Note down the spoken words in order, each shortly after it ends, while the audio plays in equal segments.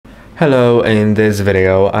Hello, in this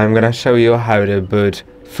video I'm gonna show you how to boot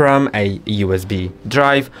from a USB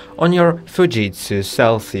drive on your FUJITSU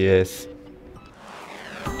Celsius.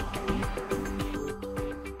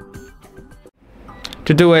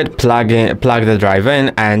 To do it, plug the drive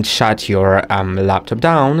in and shut your laptop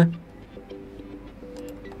down.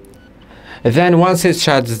 Then once it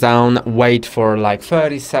shuts down, wait for like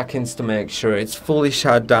 30 seconds to make sure it's fully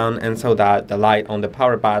shut down, and so that the light on the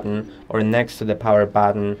power button or next to the power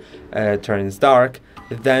button turns dark.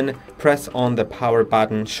 Then press on the power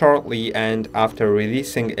button shortly, and after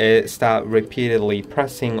releasing it, start repeatedly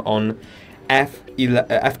pressing on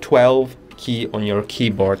F12 key on your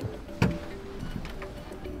keyboard.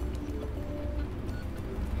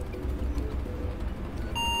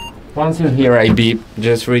 Once you hear a beep,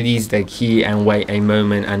 just release the key and wait a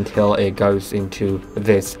moment until it goes into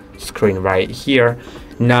this screen right here.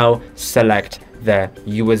 Now select the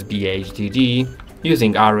USB HDD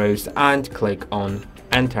using arrows and click on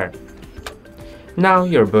enter. Now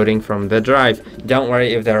you're booting from the drive. Don't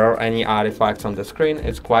worry if there are any artifacts on the screen,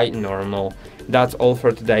 it's quite normal. That's all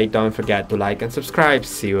for today. Don't forget to like and subscribe.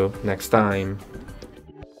 See you next time.